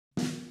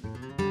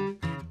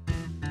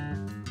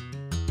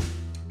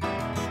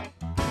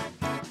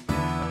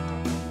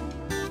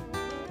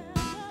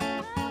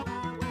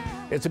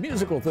It's a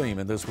musical theme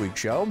in this week's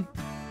show.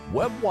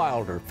 Webb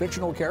Wilder,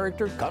 fictional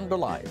character come to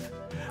life.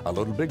 A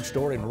little big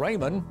store in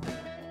Raymond,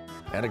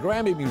 and a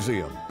Grammy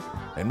Museum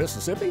in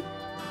Mississippi.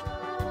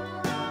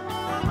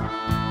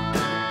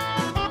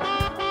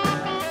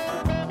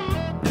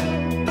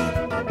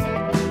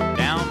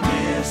 Down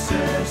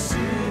Mississippi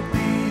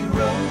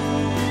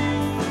Road,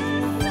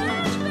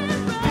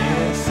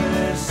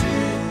 Mississippi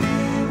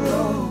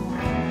Road.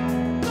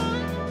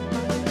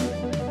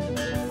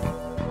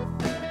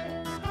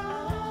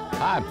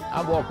 Hi,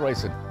 I'm Walt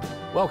Grayson.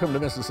 Welcome to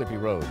Mississippi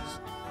Roads.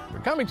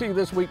 We're coming to you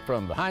this week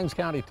from the Hinds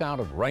County town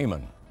of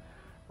Raymond.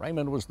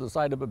 Raymond was the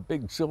site of a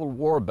big Civil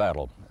War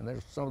battle, and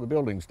there's some of the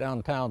buildings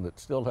downtown that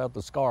still have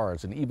the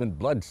scars and even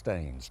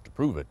bloodstains to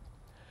prove it.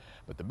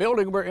 But the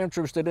building we're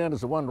interested in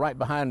is the one right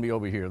behind me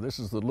over here. This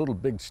is the little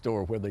big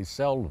store where they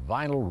sell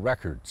vinyl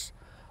records.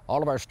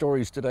 All of our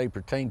stories today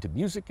pertain to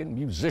music and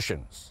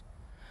musicians.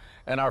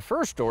 And our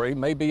first story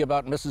may be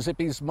about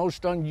Mississippi's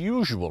most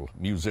unusual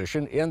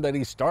musician in that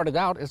he started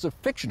out as a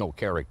fictional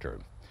character.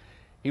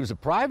 He was a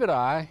private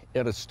eye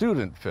in a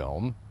student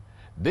film,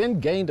 then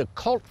gained a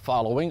cult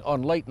following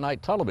on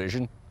late-night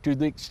television to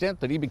the extent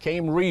that he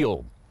became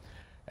real.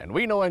 And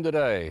we know him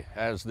today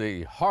as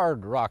the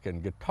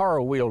hard-rocking,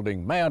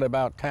 guitar-wielding man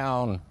about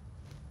town,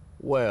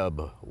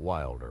 Webb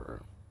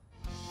Wilder.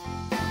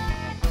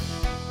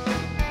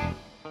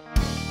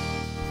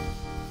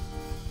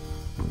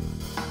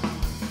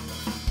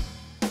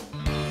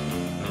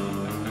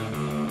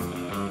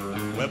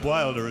 Webb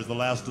Wilder is the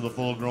last of the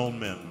full-grown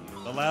men,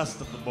 the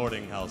last of the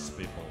boarding house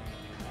people.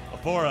 A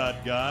four-eyed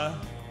guy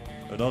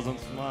who doesn't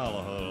smile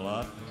a whole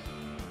lot,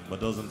 but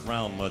doesn't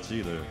frown much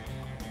either.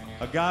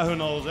 A guy who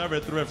knows every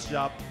thrift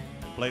shop,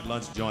 plate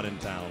lunch joint in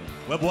town.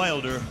 Webb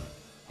Wilder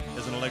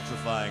is an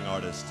electrifying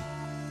artist.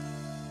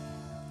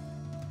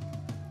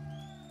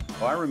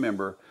 Well, I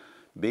remember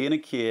being a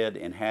kid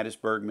in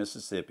Hattiesburg,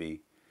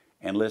 Mississippi,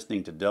 and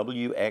listening to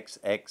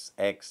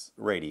WXXX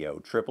radio,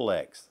 Triple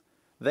X.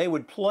 They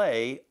would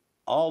play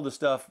all the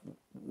stuff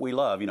we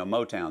love, you know,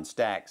 Motown,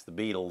 Stax, the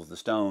Beatles, the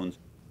Stones.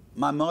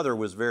 My mother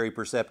was very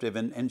perceptive,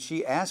 and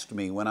she asked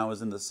me when I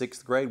was in the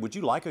 6th grade, would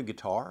you like a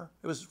guitar?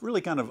 It was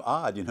really kind of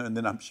odd, you know, and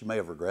then she may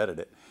have regretted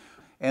it.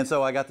 And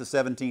so I got the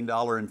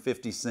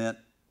 $17.50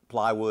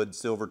 plywood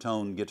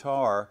Silvertone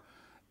guitar,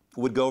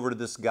 would go over to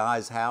this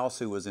guy's house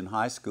who was in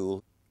high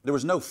school. There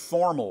was no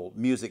formal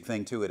music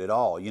thing to it at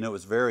all. You know, it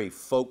was very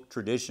folk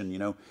tradition. You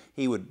know,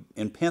 he would,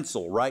 in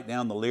pencil, write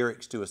down the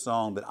lyrics to a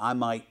song that I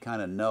might kind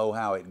of know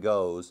how it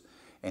goes,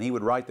 and he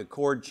would write the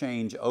chord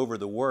change over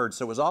the words,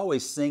 so it was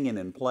always singing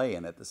and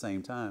playing at the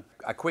same time.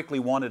 I quickly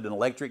wanted an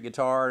electric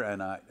guitar,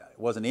 and I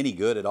wasn't any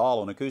good at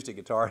all on acoustic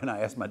guitar, and I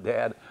asked my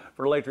dad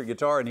for an electric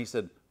guitar, and he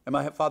said, and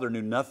my father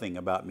knew nothing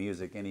about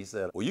music, and he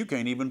said, well, you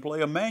can't even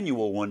play a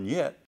manual one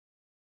yet.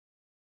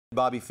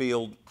 Bobby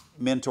Field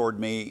mentored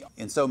me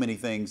in so many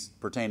things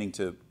pertaining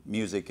to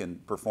music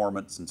and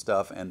performance and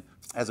stuff, and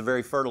has a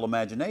very fertile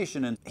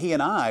imagination. And he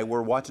and I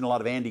were watching a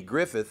lot of Andy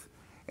Griffith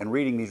and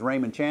reading these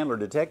Raymond Chandler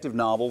detective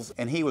novels,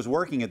 and he was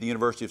working at the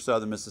University of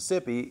Southern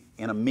Mississippi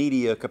in a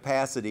media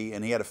capacity,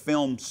 and he had a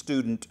film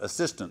student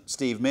assistant,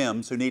 Steve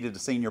Mims, who needed a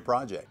senior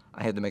project.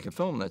 I had to make a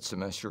film that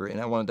semester, and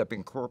I wound up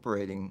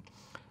incorporating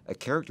a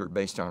character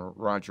based on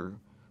Roger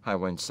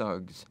Highwind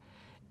Suggs.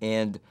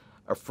 And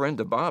a friend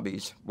of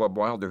Bobby's, Webb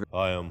Wilder.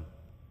 I am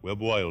Webb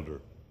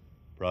Wilder,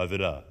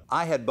 private eye.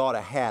 I had bought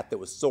a hat that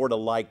was sort of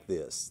like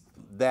this.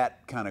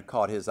 That kind of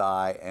caught his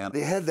eye. And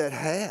he had that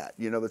hat,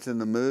 you know, that's in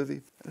the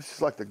movie. It's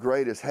just like the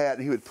greatest hat,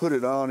 and he would put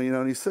it on, you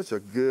know, and he's such a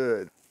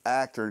good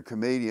actor and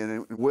comedian.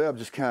 And Webb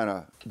just kind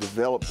of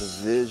developed a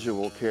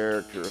visual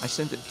character. I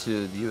sent it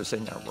to the USA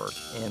Network,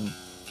 and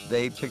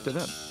they picked it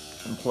up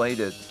and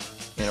played it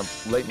in a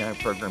late-night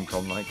program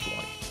called Night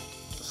Flight.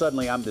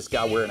 Suddenly, I'm this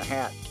guy wearing a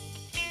hat,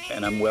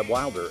 and I'm Webb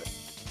Wilder.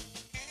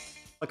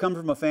 I come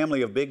from a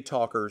family of big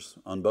talkers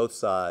on both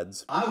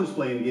sides. I was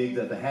playing gigs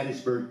at the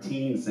Hattiesburg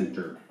Teen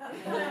Center.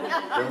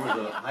 There was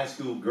a high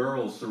school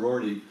girls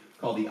sorority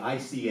called the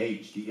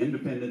ICH, the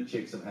Independent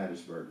Chicks of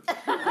Hattiesburg.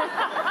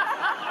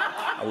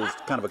 I was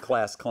kind of a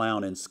class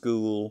clown in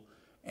school,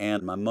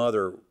 and my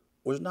mother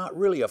was not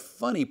really a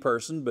funny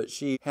person, but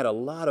she had a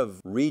lot of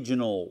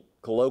regional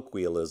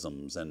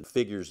colloquialisms and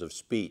figures of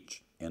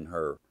speech in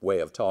her way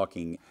of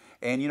talking.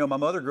 And you know, my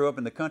mother grew up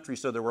in the country,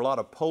 so there were a lot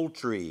of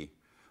poultry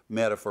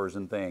metaphors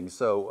and things.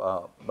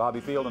 So Bobby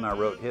Field and I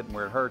wrote Hittin'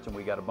 Where It Hurts, and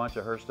we got a bunch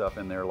of her stuff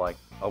in there, like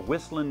a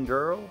whistling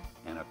girl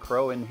and a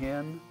crowing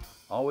hen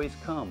always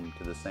come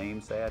to the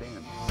same sad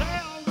end. Say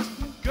a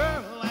whistling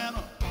girl and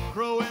a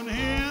crowing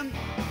hen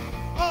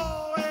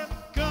always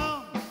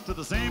come to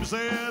the same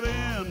sad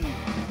end.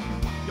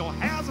 Your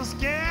hair's a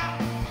scare,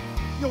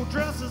 your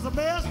dress is a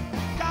mess,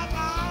 got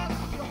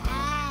your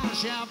eyes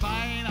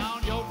champagne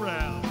on your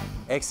brow.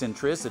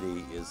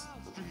 Eccentricity is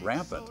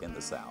rampant in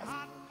the South.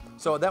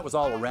 So that was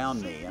all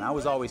around me, and I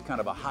was always kind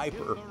of a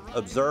hyper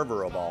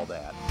observer of all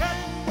that.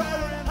 Hitting where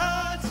it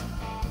hurts.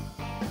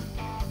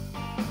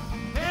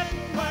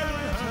 Hitting where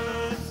it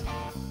hurts.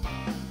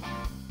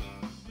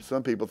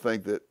 Some people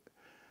think that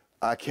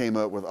I came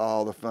up with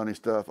all the funny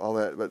stuff, all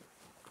that, but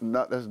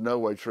That's no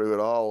way true at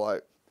all.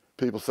 Like,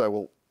 people say,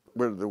 well,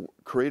 where did the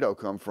Credo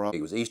come from?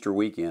 It was Easter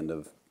weekend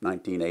of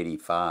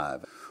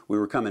 1985. We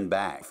were coming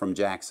back from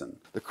Jackson.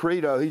 The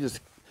Credo, he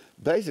just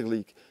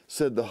basically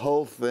said the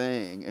whole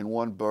thing in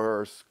one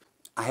verse.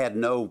 I had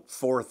no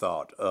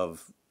forethought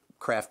of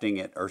crafting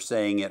it or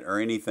saying it or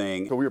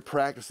anything. So we were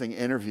practicing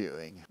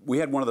interviewing. We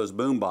had one of those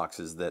boom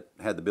boxes that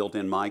had the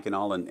built-in mic and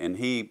all, and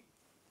he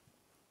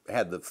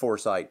had the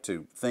foresight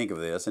to think of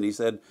this, and he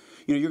said,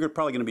 you know, you're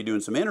probably going to be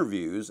doing some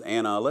interviews,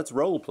 and let's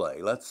role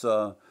play.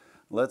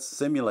 Let's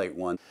simulate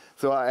one.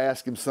 So I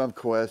asked him some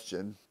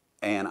question.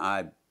 And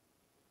I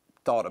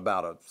thought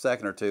about a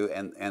second or two,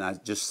 and I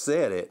just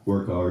said it.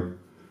 Work hard,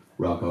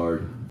 rock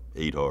hard.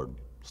 Eat hard,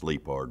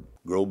 sleep hard.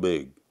 Grow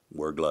big,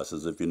 wear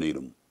glasses if you need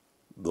them.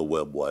 The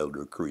Webb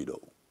Wilder Credo.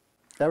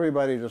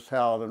 Everybody just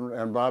howled,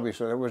 and Bobby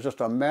said it was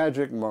just a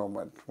magic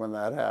moment when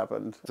that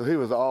happened. So he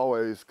was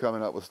always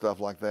coming up with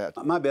stuff like that.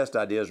 My best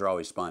ideas are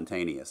always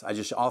spontaneous. I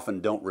just often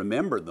don't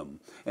remember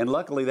them. And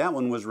luckily that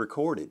one was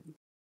recorded.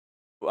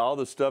 All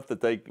the stuff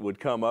that they would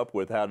come up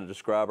with, how to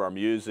describe our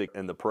music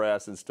in the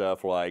press and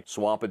stuff like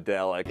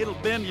Swampadelic. It'll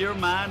bend your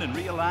mind and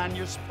realign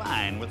your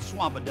spine with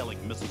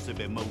Swampadelic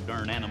Mississippi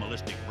modern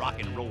animalistic rock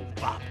and roll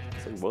pop.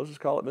 So we'll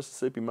just call it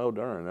Mississippi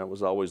Modern. That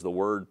was always the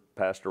word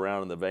passed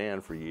around in the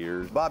van for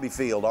years. Bobby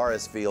Field,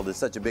 R.S. Field, is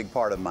such a big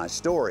part of my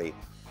story.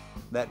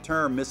 That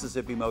term,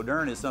 Mississippi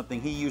Modern, is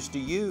something he used to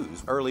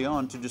use early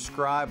on to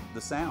describe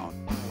the sound.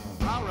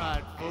 All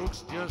right,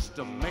 folks, just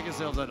to make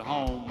yourselves at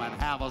home and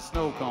have a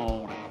snow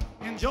cone.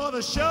 Enjoy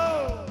the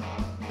show.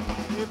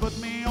 They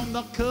put me on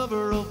the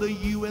cover of the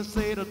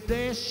USA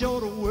Today,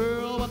 show the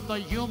world what the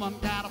human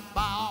got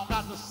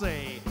to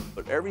say.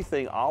 But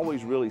everything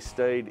always really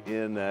stayed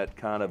in that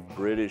kind of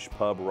British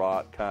pub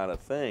rock kind of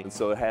thing. And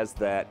so it has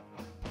that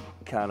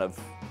kind of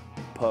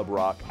pub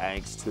rock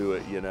angst to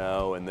it, you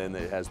know, and then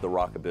it has the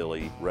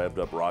rockabilly, revved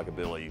up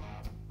rockabilly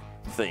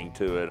thing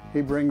to it.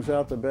 He brings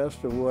out the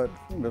best of what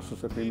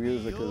Mississippi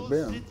music has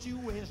been,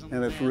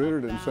 and it's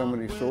rooted in so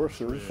many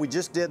sources. We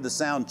just did the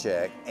sound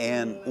check,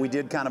 and we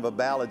did kind of a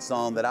ballad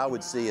song that I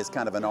would see as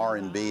kind of an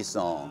R&B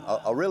song.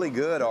 A really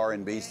good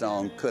R&B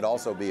song could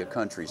also be a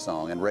country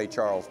song, and Ray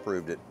Charles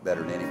proved it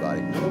better than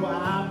anybody. No,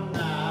 I'm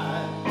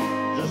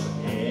not just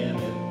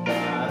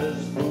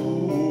anybody's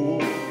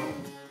fool.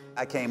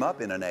 I came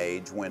up in an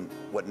age when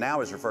what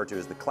now is referred to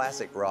as the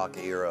classic rock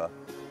era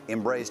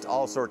embraced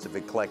all sorts of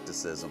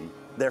eclecticism.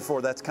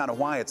 Therefore, that's kind of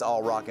why it's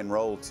all rock and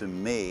roll to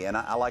me. And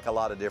I like a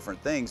lot of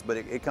different things, but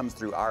it comes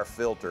through our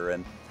filter.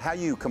 And how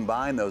you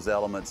combine those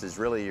elements is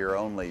really your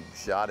only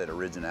shot at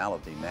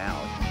originality now.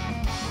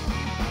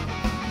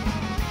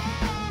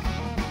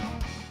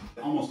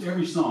 Almost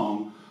every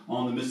song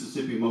on the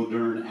Mississippi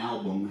Modern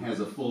album has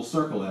a full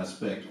circle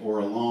aspect or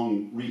a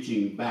long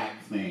reaching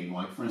back thing.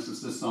 Like, for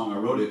instance, this song, I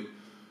wrote it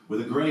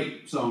with a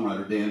great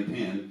songwriter, Dan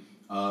Penn,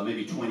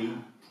 maybe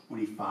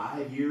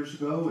 25 years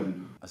ago.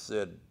 And I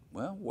said,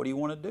 well, what do you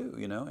want to do,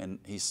 you know? And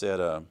he said,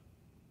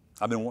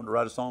 I've been wanting to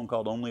write a song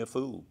called Only a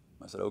Fool.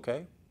 I said,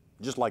 okay.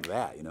 Just like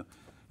that, you know. And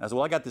I said,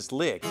 well, I got this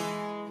lick.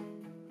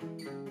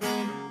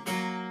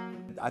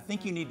 I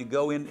think you need to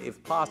go in,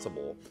 if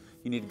possible,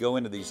 you need to go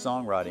into these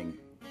songwriting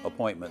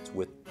appointments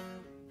with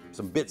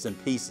some bits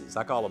and pieces.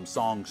 I call them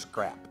song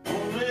scrap.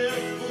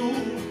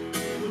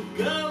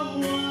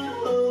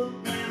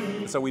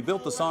 So we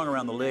built the song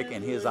around the lick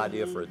and his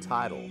idea for a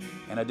title.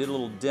 And I did a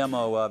little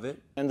demo of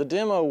it. And the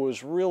demo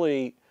was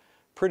really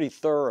pretty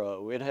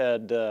thorough. It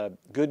had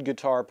good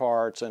guitar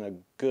parts and a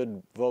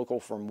good vocal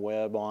from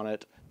Webb on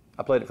it.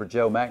 I played it for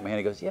Joe McMahon.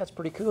 He goes, yeah, it's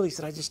pretty cool. He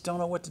said, I just don't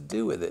know what to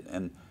do with it.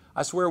 And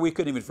I swear we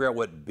couldn't even figure out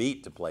what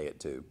beat to play it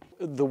to.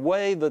 The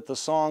way that the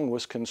song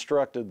was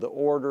constructed, the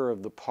order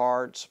of the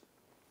parts,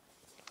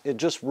 it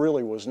just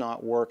really was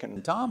not working.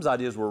 And Tom's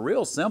ideas were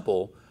real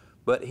simple,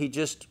 but he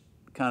just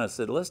kind of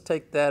said, let's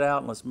take that out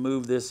and let's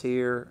move this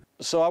here.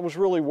 So I was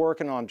really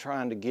working on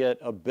trying to get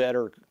a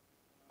better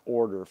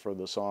order for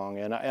the song,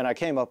 and I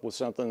came up with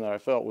something that I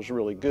felt was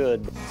really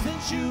good.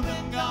 Since you've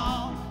been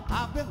gone,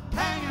 I've been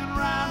hanging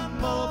around,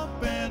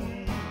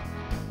 moping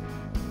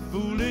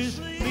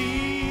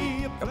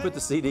foolishly. I put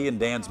the CD in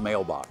Dan's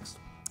mailbox.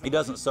 He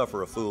doesn't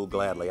suffer a fool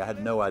gladly. I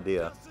had no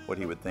idea what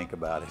he would think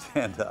about it.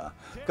 And a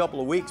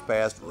couple of weeks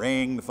passed,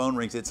 ring, the phone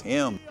rings, it's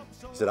him.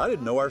 He said, I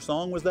didn't know our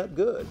song was that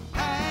good.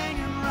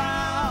 Hanging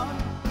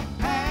around,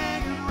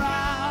 hanging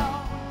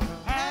around,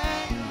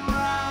 hanging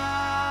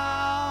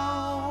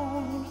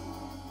around.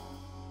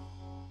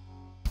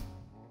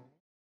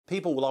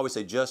 People will always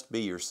say, just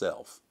be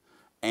yourself.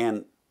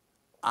 And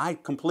I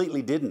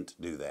completely didn't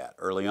do that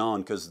early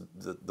on because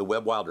the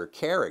Webb Wilder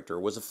character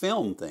was a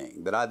film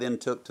thing that I then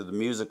took to the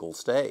musical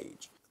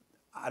stage.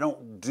 I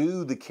don't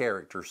do the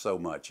character so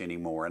much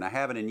anymore, and I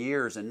haven't in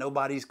years, and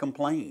nobody's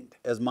complained.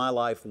 As my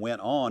life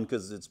went on,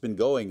 because it's been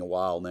going a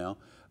while now,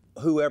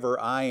 whoever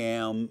I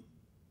am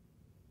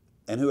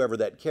and whoever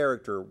that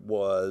character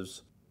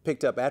was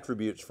picked up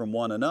attributes from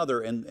one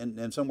another,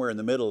 and somewhere in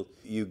the middle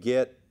you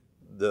get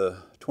the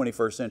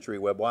 21st century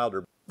Webb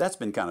Wilder. That's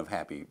been kind of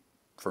happy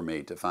for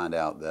me to find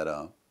out that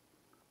I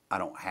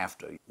don't have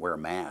to wear a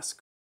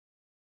mask.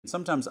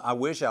 Sometimes I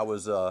wish I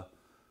was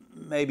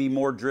maybe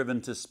more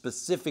driven to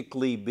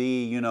specifically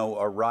be, you know,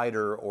 a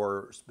writer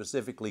or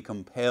specifically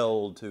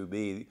compelled to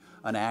be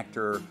an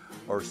actor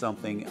or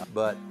something,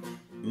 but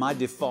my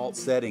default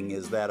setting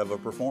is that of a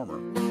performer.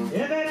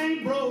 If it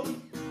ain't broke,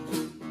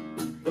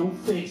 don't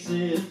fix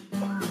it.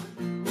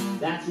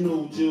 That's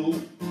no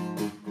joke.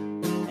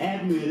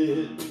 Admit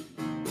it.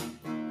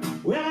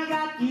 Well, I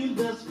got you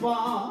this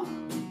far.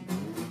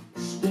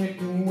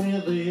 Sticking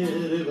with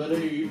it. If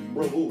it ain't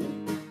broke,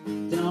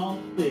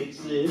 don't fix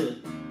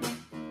it.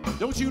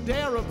 Don't you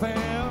dare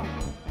repair.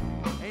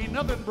 Ain't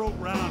nothing broke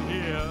round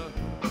here.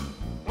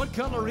 What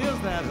color is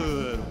that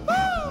hood?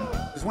 Woo!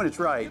 Because when it's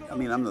right, I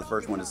mean, I'm the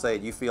first one to say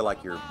it, you feel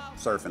like you're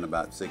surfing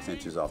about 6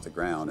 inches off the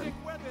ground, and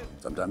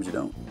sometimes you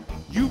don't.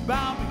 You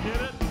bound to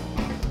get it.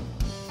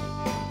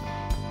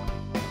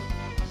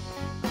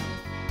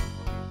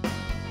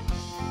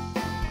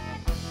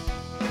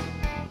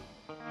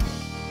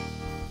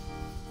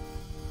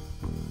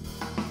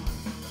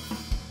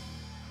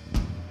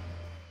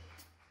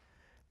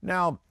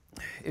 Now,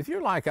 if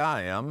you're like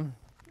I am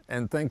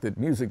and think that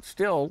music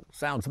still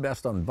sounds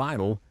best on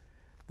vinyl,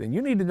 then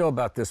you need to know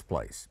about this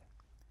place.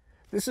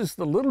 This is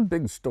the Little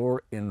Big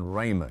Store in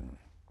Raymond,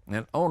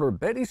 and owner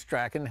Betty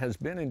Strachan has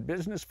been in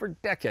business for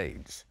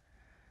decades.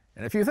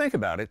 And if you think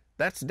about it,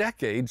 that's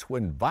decades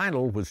when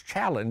vinyl was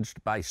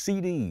challenged by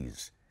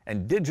CDs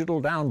and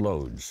digital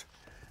downloads,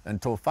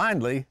 until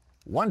finally,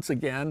 once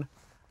again,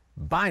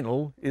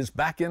 vinyl is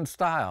back in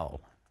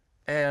style,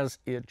 as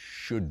it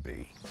should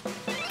be.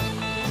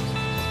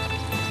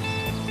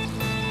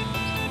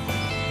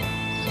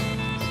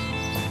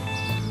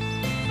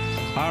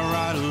 I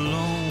ride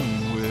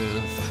alone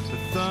with the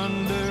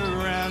thunder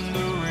and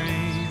the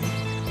rain.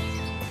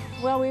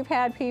 Well, we've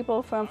had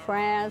people from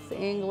France,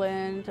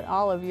 England,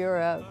 all of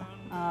Europe,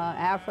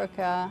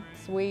 Africa,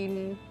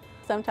 Sweden.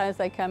 Sometimes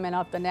they come in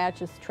off the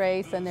Natchez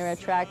Trace and they're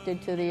attracted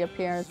to the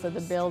appearance of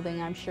the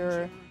building, I'm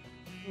sure.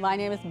 My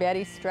name is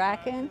Betty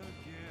Strachan.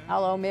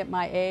 I'll omit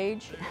my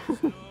age.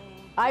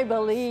 I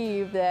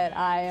believe that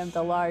I am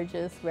the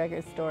largest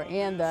record store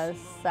in the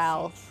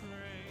South.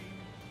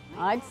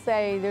 I'd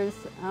say there's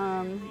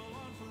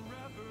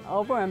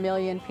over 1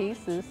 million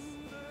pieces.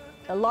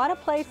 A lot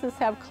of places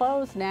have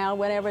closed now.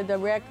 Whenever the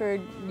record,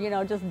 you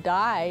know, just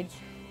died,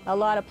 a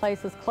lot of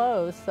places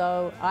closed.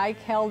 So I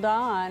held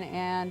on,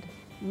 and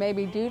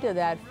maybe due to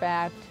that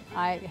fact,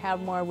 I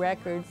have more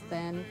records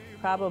than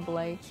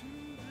probably,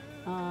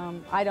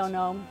 I don't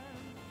know,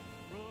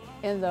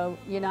 in the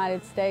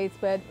United States,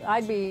 but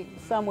I'd be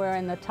somewhere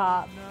in the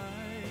top.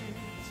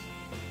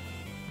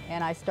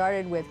 And I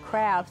started with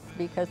crafts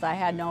because I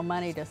had no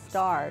money to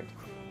start.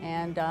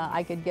 And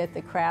I could get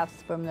the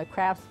crafts from the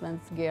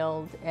Craftsman's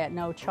Guild at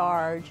no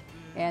charge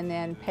and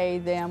then pay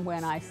them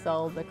when I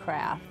sold the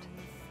craft.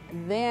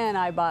 Then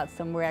I bought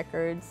some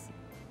records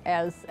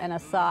as an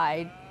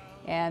aside,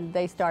 and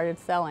they started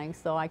selling,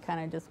 so I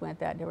kind of just went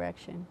that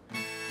direction.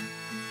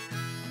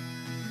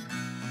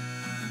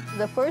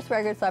 The first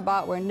records I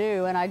bought were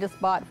new, and I just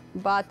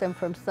bought them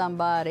from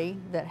somebody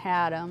that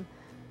had them.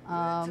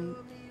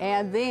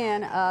 And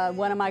then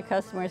one of my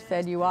customers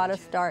said, you ought to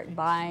start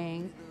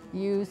buying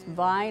used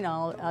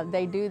vinyl.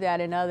 They do that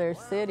in other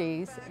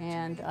cities,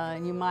 and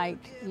you might,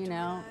 you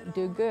know,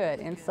 do good.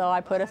 And so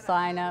I put a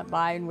sign up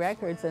buying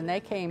records, and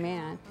they came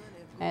in.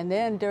 And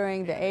then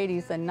during the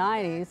 80s and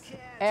 90s,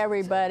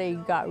 everybody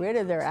got rid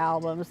of their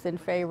albums in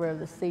favor of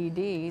the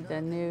CD, the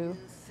new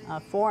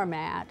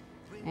format.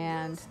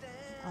 And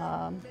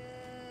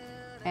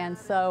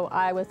so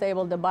I was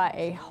able to buy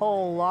a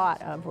whole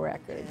lot of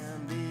records.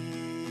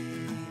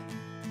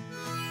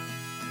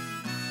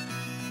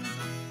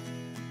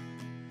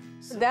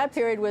 That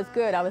period was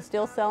good. I was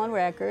still selling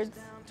records.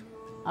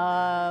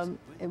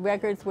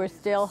 Records were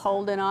still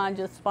holding on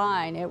just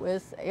fine. It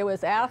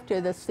was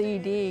after the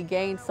CD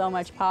gained so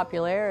much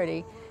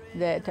popularity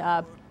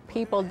that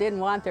people didn't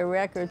want their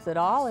records at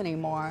all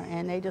anymore,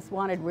 and they just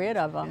wanted rid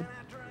of them.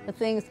 The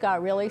things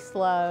got really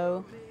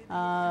slow.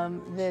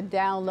 The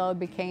download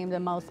became the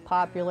most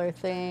popular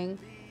thing,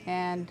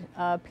 and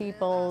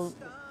people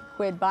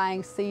quit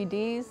buying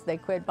CDs, they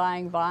quit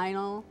buying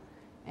vinyl,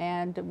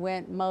 and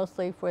went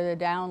mostly for the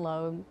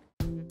download.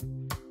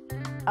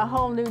 A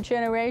whole new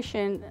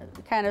generation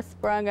kind of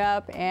sprung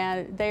up,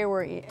 and they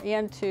were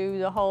into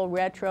the whole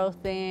retro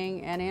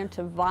thing and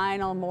into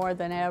vinyl more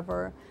than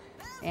ever.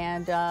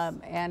 And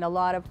a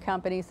lot of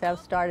companies have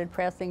started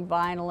pressing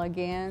vinyl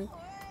again.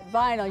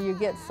 Vinyl, you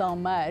get so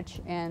much,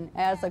 and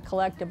as a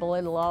collectible,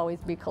 it'll always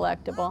be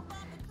collectible.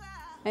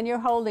 And you're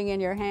holding in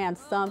your hand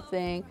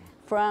something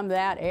from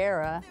that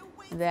era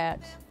that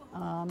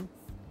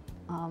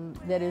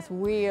that is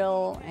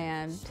real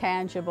and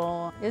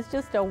tangible. It's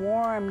just a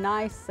warm,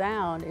 nice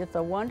sound. It's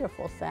a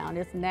wonderful sound.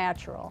 It's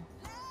natural.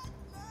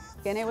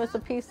 And it was a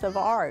piece of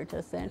art,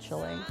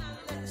 essentially.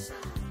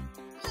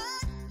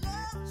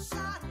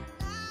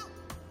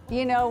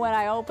 You know, when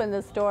I opened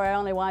the store, I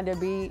only wanted to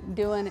be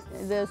doing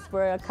this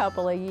for a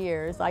couple of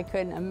years. I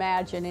couldn't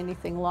imagine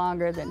anything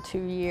longer than 2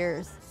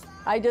 years.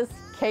 I just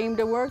came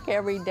to work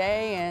every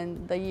day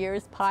and the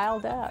years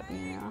piled up,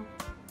 you know.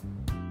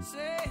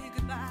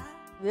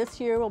 This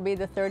year will be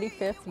the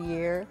 35th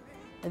year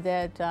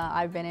that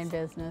I've been in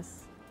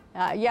business.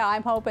 Yeah,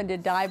 I'm hoping to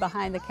die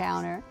behind the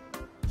counter.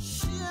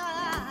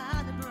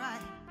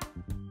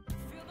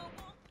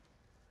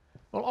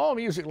 Well, all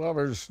music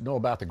lovers know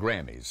about the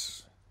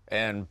Grammys,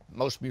 and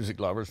most music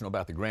lovers know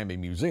about the Grammy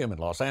Museum in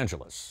Los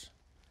Angeles.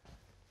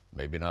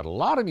 Maybe not a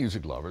lot of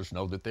music lovers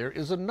know that there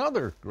is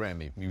another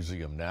Grammy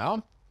Museum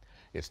now.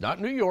 It's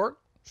not New York,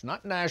 it's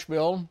not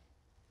Nashville,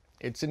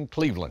 it's in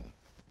Cleveland.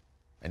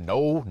 And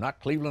no, not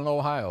Cleveland,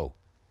 Ohio,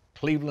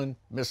 Cleveland,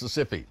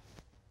 Mississippi.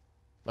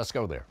 Let's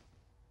go there.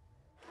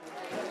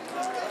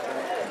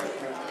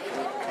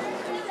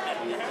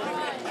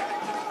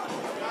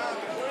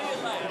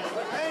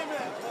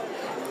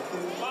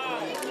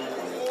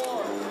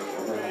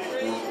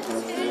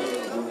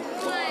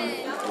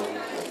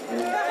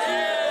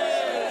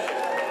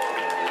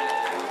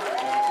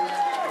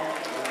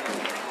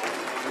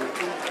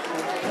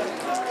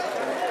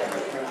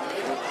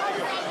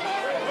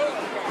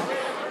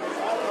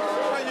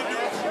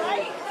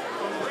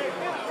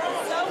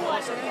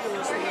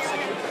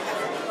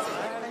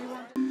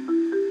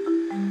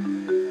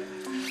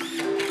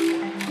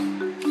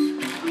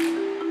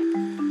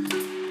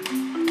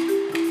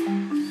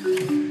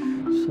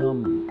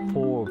 Some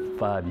 4 or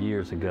 5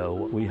 years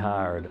ago, we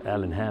hired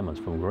Alan Hammonds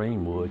from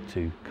Greenwood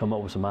to come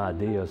up with some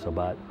ideas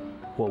about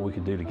what we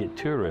could do to get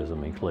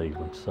tourism in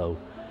Cleveland. So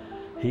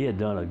he had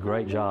done a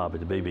great job at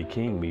the B.B.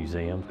 King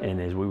Museum,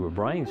 and as we were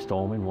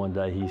brainstorming, one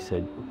day he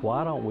said,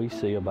 why don't we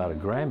see about a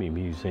Grammy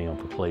Museum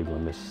for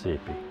Cleveland,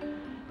 Mississippi?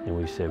 And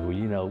we said, well,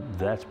 you know,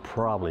 that's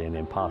probably an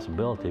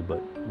impossibility,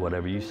 but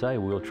whatever you say,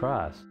 we'll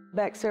try.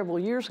 Back several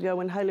years ago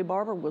when Haley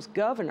Barbour was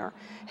governor,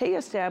 he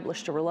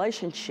established a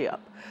relationship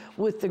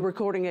with the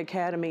Recording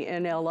Academy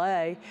in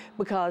LA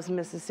because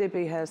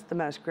Mississippi has the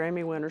most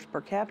Grammy winners per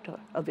capita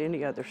of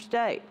any other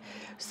state.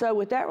 So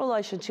with that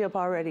relationship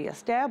already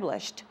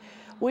established,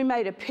 we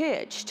made a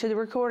pitch to the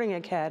Recording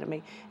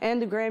Academy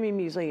and the Grammy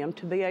Museum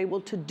to be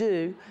able to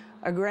do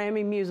a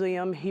Grammy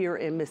Museum here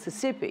in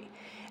Mississippi.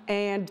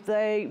 And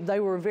they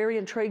were very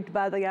intrigued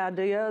by the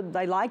idea.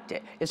 They liked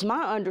it. It's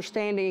my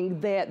understanding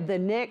that the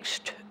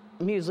next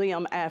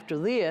museum after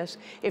this,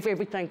 if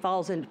everything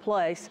falls into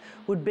place,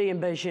 would be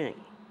in Beijing.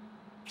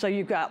 So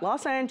you've got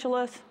Los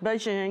Angeles,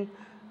 Beijing,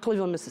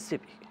 Cleveland,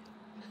 Mississippi.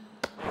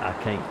 I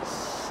can't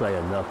say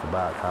enough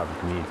about how the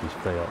communities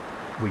felt.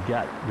 We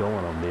got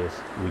going on this,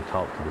 we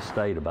talked to the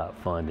state about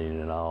funding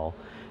and all,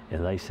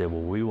 and they said,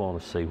 well, we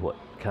want to see what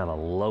kind of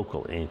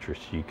local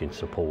interests you can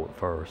support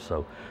first.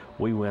 So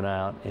we went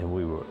out and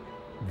we were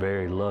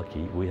very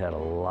lucky. We had a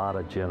lot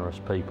of generous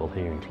people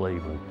here in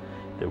Cleveland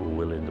that were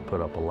willing to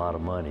put up a lot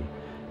of money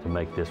to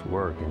make this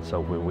work. And so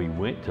when we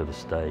went to the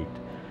state,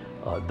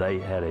 they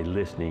had a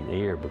listening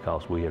ear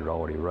because we had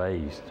already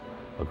raised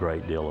a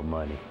great deal of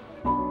money.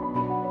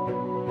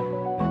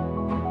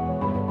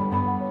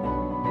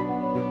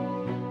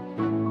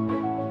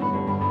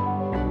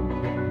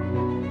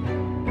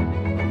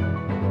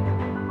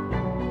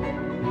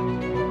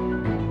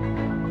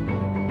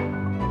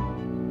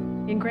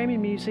 In Grammy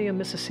Museum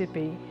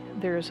Mississippi,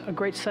 there's a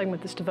great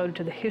segment that's devoted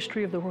to the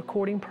history of the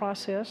recording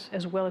process,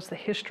 as well as the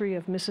history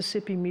of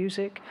Mississippi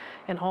music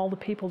and all the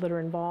people that are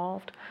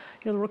involved.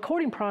 You know, the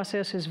recording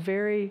process is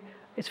very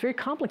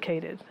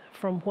complicated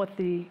from what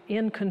the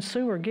end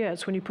consumer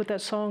gets. When you put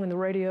that song in the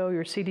radio,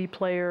 your CD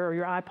player, or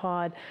your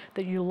iPod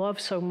that you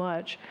love so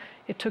much,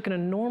 it took an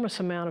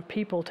enormous amount of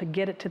people to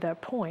get it to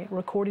that point.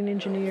 Recording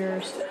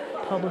engineers,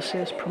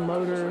 publicists,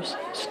 promoters,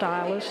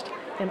 stylists,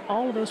 and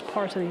all of those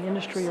parts of the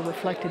industry are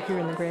reflected here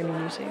in the Grammy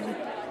Museum.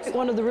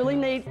 One of the really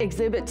neat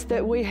exhibits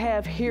that we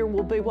have here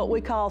will be what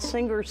we call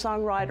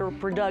singer-songwriter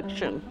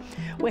production.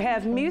 We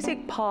have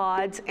music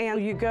pods,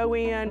 and you go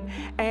in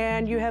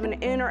and you have an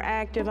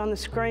interactive on the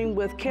screen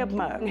with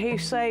Kipmo. And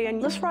he's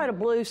saying, let's write a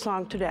blues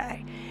song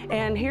today.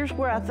 And here's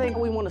where I think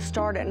we want to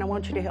start it, and I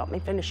want you to help me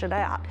finish it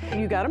out.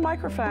 You got a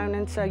microphone,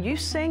 and so you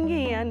sing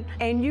in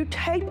and you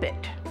tape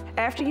it.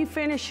 After you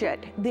finish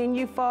it, then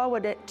you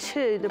forward it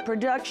to the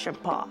production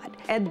pod.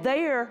 And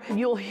there,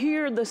 you'll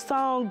hear the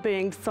song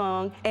being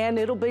sung, and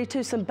it'll be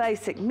to some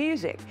basic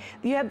music.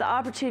 You have the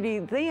opportunity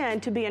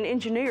then to be an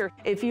engineer.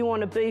 If you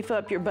want to beef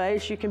up your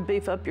bass, you can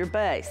beef up your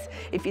bass.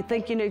 If you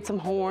think you need some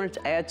horns,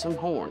 add some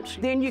horns.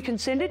 Then you can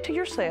send it to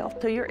yourself,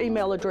 to your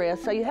email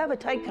address, so you have a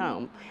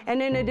take-home.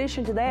 And in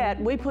addition to that,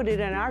 we put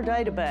it in our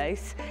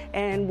database,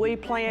 and we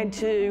plan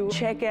to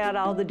check out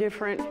all the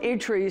different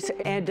entries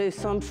and do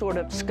some sort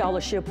of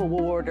scholarship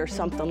award or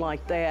something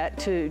like that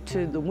to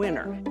the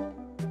winner.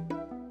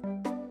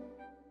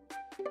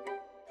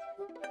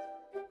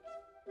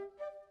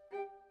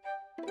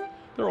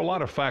 There are a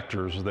lot of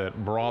factors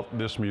that brought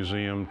this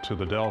museum to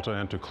the Delta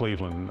and to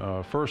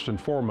Cleveland. First and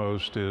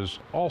foremost is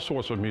all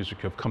sorts of music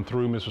have come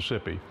through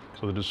Mississippi.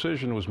 So the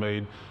decision was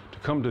made to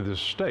come to this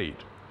state,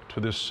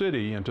 to this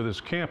city, and to this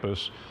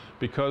campus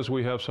because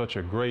we have such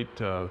a great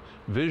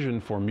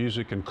vision for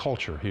music and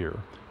culture here,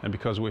 and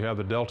because we have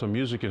the Delta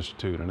Music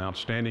Institute, an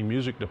outstanding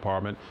music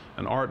department,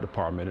 an art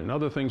department, and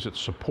other things that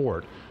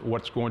support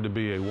what's going to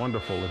be a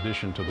wonderful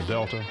addition to the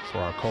Delta for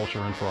our culture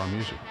and for our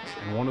music.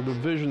 And one of the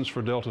visions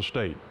for Delta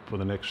State for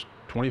the next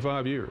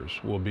 25 years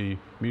will be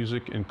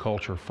music and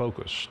culture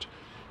focused.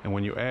 And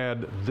when you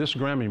add this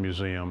Grammy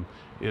Museum,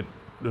 it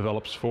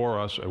develops for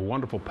us a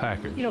wonderful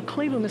package. You know,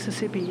 Cleveland,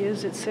 Mississippi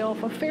is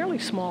itself a fairly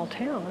small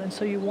town, and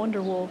so you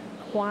wonder, well,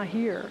 why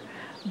here?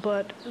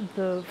 But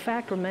the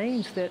fact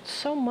remains that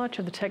so much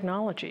of the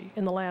technology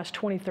in the last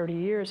 20, 30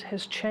 years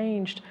has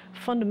changed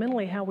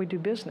fundamentally how we do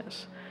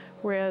business.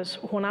 Whereas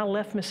when I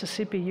left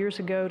Mississippi years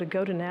ago to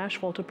go to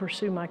Nashville to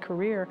pursue my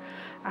career,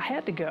 I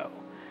had to go.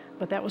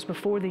 But that was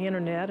before the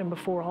internet and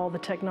before all the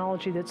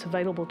technology that's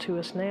available to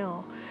us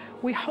now.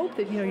 We hope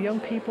that, young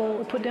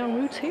people put down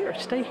roots here,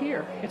 stay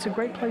here. It's a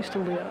great place to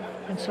live.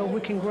 And so we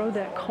can grow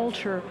that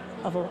culture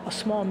of a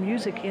small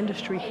music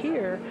industry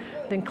here.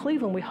 Then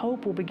Cleveland, we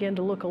hope, will begin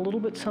to look a little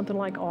bit something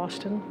like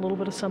Austin, a little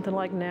bit of something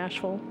like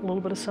Nashville, a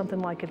little bit of something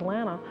like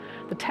Atlanta.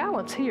 The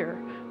talent's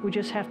here. We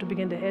just have to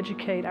begin to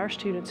educate our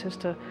students as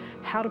to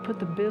how to put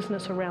the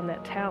business around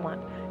that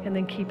talent and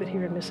then keep it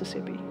here in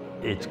Mississippi.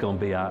 It's going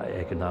to be our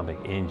economic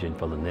engine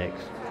for the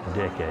next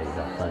decade,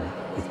 I think.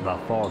 It's by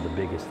far the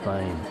biggest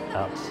thing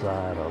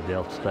outside of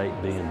Delta State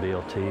being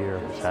built here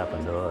that's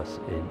happened to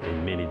us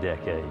in many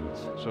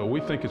decades. So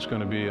we think it's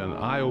going to be an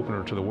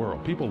eye-opener to the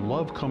world. People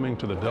love coming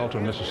to the Delta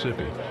of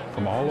Mississippi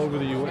from all over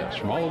the U.S.,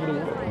 from all over the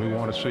world. We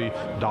want to see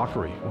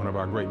Dockery, one of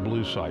our great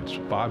blues sites,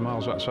 5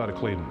 miles outside of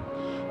Cleveland.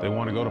 They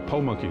want to go to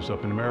Po Monkeys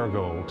up in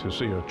Marigold to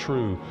see a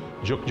true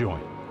juke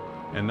joint.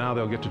 And now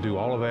they'll get to do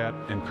all of that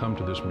and come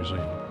to this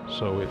museum.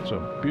 So it's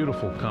a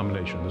beautiful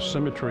combination. The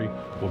symmetry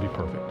will be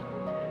perfect.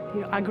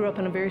 I grew up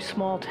in a very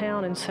small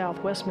town in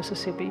southwest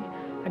Mississippi.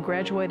 I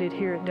graduated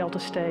here at Delta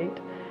State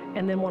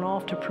and then went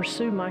off to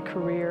pursue my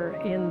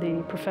career in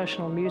the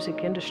professional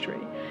music industry.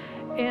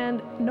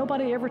 And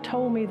nobody ever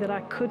told me that I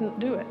couldn't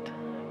do it.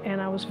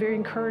 And I was very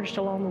encouraged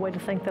along the way to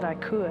think that I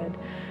could.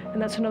 And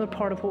that's another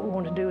part of what we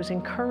want to do, is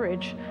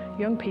encourage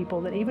young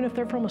people that even if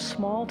they're from a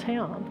small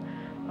town,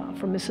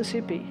 from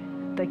Mississippi,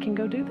 they can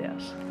go do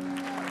this.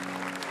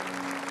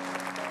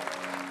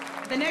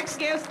 The next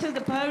guest to the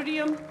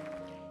podium,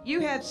 you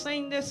have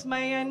seen this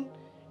man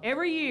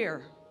every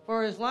year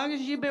for as long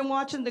as you've been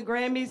watching the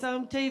Grammys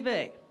on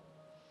TV.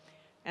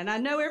 And I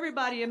know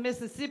everybody in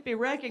Mississippi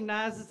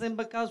recognizes him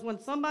because when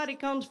somebody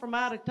comes from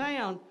out of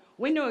town,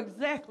 we know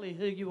exactly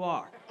who you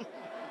are.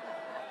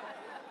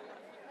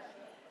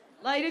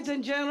 Ladies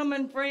and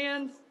gentlemen,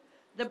 friends,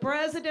 the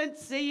President,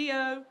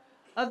 CEO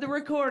of the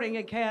Recording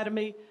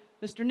Academy,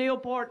 Mr. Neil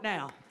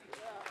Portnow.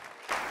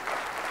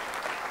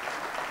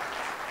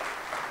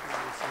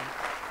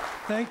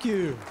 Thank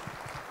you.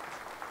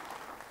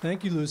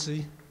 Thank you,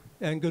 Lucy.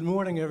 And good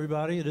morning,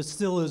 everybody. It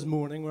still is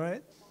morning,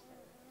 right?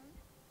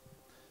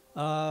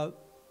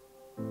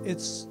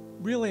 It's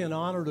really an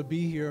honor to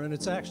be here, and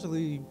it's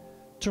actually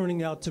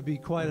turning out to be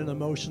quite an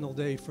emotional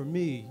day for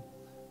me.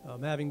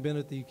 Having been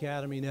at the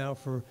Academy now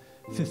for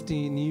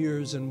 15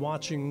 years and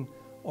watching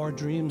our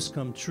dreams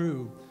come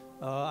true.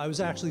 I was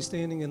actually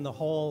standing in the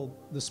hall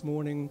this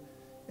morning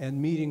and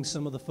meeting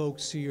some of the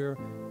folks here,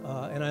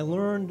 and I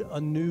learned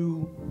a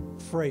new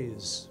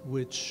phrase,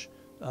 which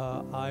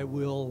I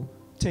will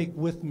take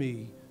with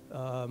me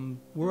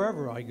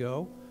wherever I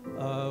go,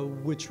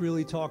 which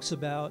really talks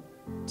about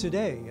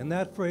today. And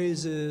that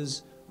phrase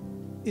is,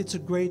 it's a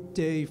great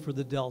day for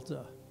the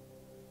Delta.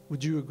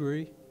 Would you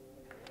agree?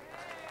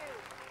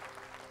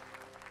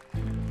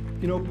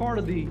 You know, part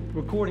of the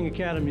Recording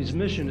Academy's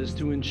mission is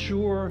to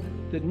ensure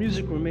that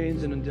music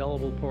remains an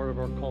indelible part of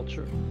our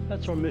culture.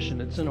 That's our mission,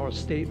 it's in our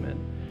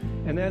statement.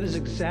 And that is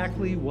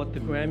exactly what the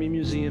Grammy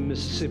Museum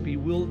Mississippi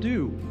will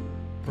do.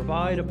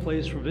 Provide a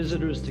place for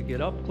visitors to get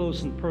up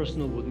close and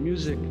personal with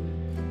music,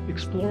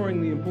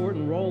 exploring the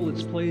important role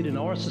it's played in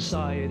our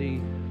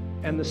society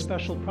and the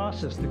special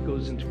process that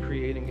goes into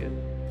creating it.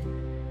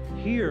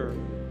 Here,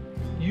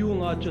 you will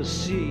not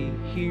just see,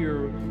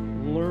 hear,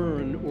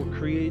 learn, or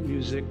create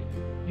music,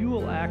 you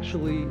will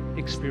actually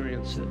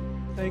experience it.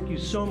 Thank you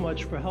so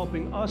much for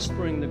helping us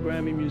bring the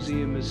Grammy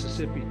Museum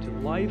Mississippi to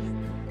life.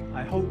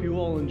 I hope you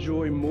all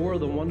enjoy more of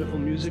the wonderful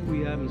music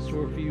we have in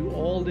store for you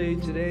all day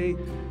today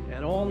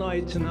and all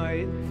night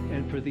tonight,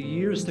 and for the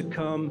years to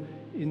come.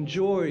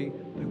 Enjoy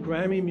the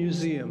Grammy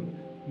Museum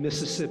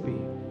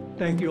Mississippi.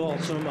 Thank you all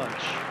so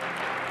much.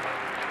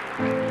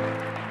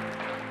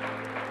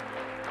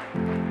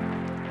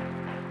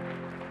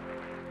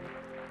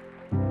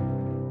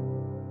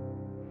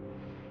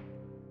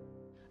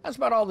 That's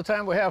about all the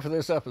time we have for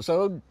this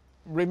episode.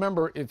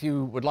 Remember, if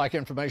you would like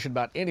information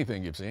about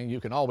anything you've seen,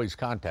 you can always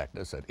contact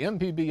us at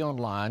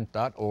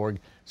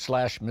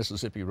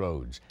mpbonline.org/Mississippi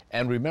Roads.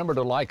 And remember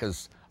to like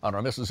us on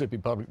our Mississippi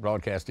Public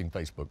Broadcasting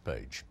Facebook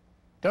page.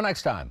 Till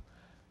next time,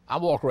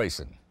 I'm Walt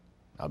Grayson.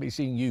 I'll be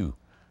seeing you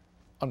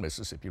on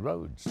Mississippi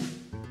Roads.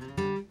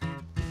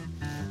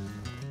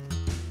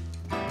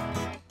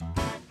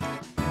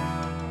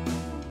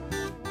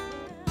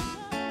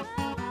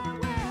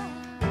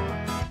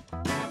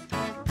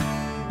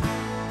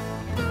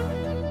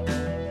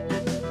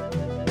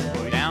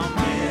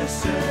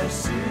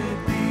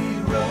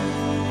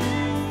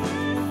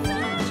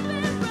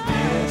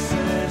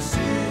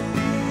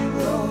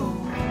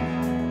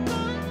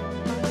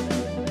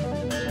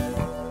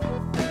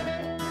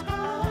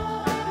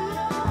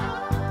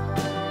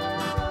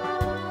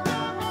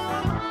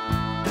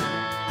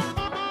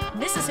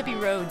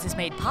 Roads is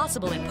made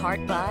possible in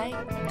part by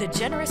the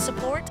generous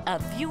support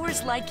of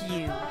viewers like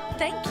you.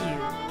 Thank you.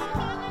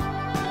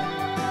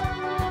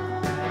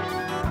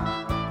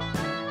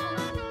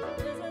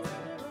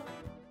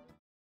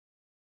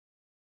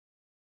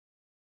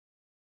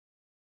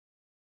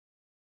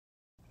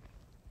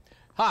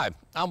 Hi,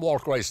 I'm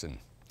Walt Grayson.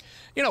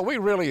 You know, we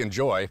really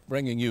enjoy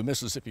bringing you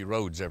Mississippi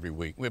Roads every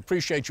week. We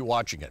appreciate you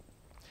watching it.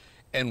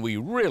 And we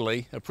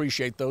really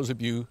appreciate those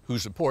of you who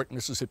support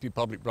Mississippi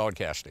Public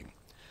Broadcasting,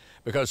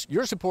 because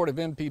your support of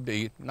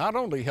MPB not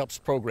only helps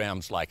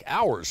programs like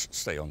ours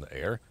stay on the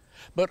air,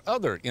 but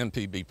other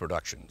MPB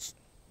productions.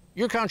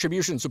 Your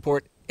contributions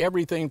support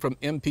everything from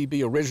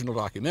MPB original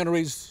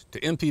documentaries to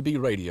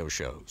MPB radio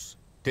shows,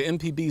 to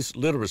MPB's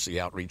literacy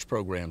outreach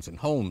programs in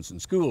homes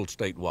and schools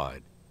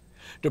statewide,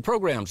 to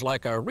programs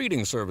like our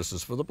reading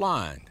services for the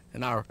blind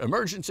and our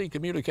emergency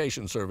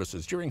communication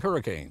services during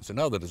hurricanes and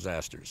other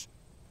disasters.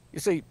 You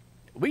see,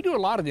 we do a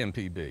lot of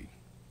MPB,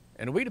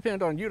 and we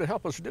depend on you to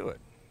help us do it.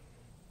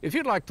 If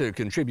you'd like to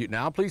contribute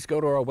now, please go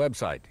to our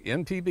website,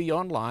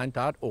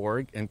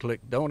 mpbonline.org, and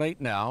click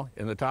Donate Now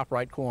in the top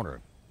right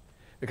corner.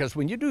 Because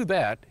when you do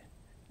that,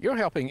 you're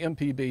helping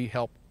MPB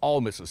help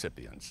all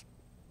Mississippians.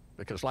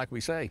 Because like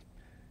we say,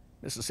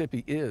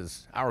 Mississippi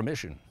is our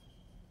mission.